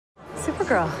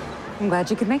Supergirl, I'm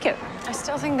glad you could make it. I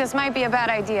still think this might be a bad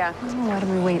idea. Well, why don't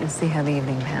we wait and see how the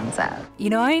evening pans out? You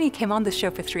know, I only came on this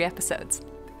show for 3 episodes.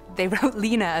 They wrote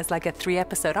Lena as like a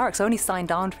 3-episode arc, so I only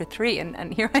signed on for 3,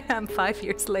 and here I am 5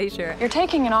 years later. You're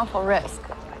taking an awful risk,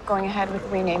 going ahead with the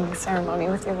renaming ceremony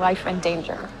with your life in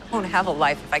danger. I won't have a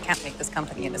life if I can't make this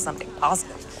company into something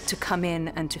positive. To come in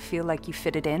and to feel like you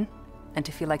fitted in, and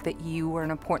to feel like that you were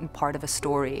an important part of a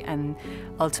story, and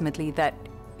ultimately that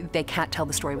they can't tell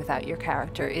the story without your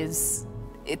character it's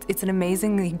an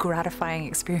amazingly gratifying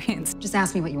experience. Just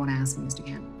ask me what you want to ask me, Mr.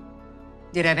 Camp.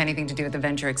 Did it have anything to do with the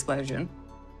Venture explosion?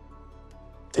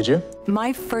 Did you?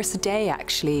 My first day,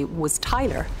 actually, was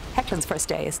Chyler, Hecklin's first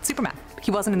day as Superman. He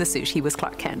wasn't in the suit, he was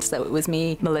Clark Kent, so it was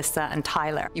me, Melissa, and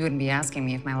Chyler. You wouldn't be asking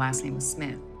me if my last name was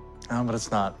Smith. No, but it's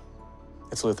not.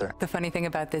 It's Luther. The funny thing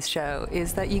about this show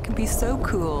is that you can be so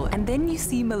cool, and then you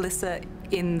see Melissa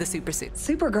in the super suit.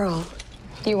 Supergirl.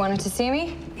 You wanted to see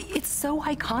me? It's so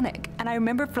iconic. And I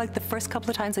remember for like the first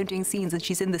couple of times I'm doing scenes and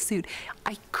she's in the suit,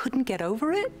 I couldn't get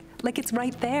over it. Like, it's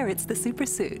right there, it's the super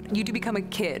suit. You do become a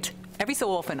kid. Every so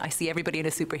often I see everybody in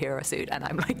a superhero suit and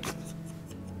I'm like,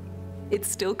 it's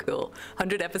still cool.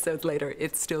 100 episodes later,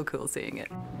 it's still cool seeing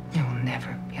it. I will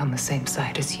never be on the same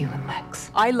side as you and Lex.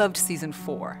 I loved season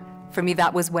 4. For me,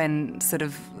 that was when sort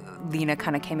of Lena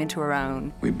kind of came into her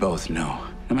own. We both know,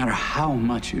 no matter how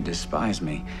much you despise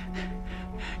me,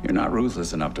 you're not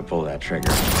ruthless enough to pull that trigger.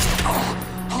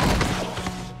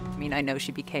 I mean, I know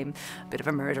she became a bit of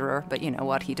a murderer, but you know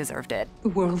what? He deserved it. The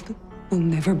world will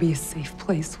never be a safe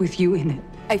place with you in it.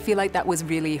 I feel like that was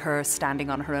really her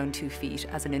standing on her own 2 feet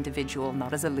as an individual,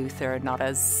 not as a Luther, not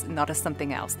as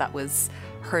something else. That was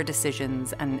her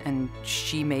decisions, and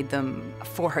she made them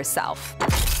for herself.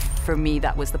 For me,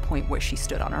 that was the point where she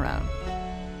stood on her own.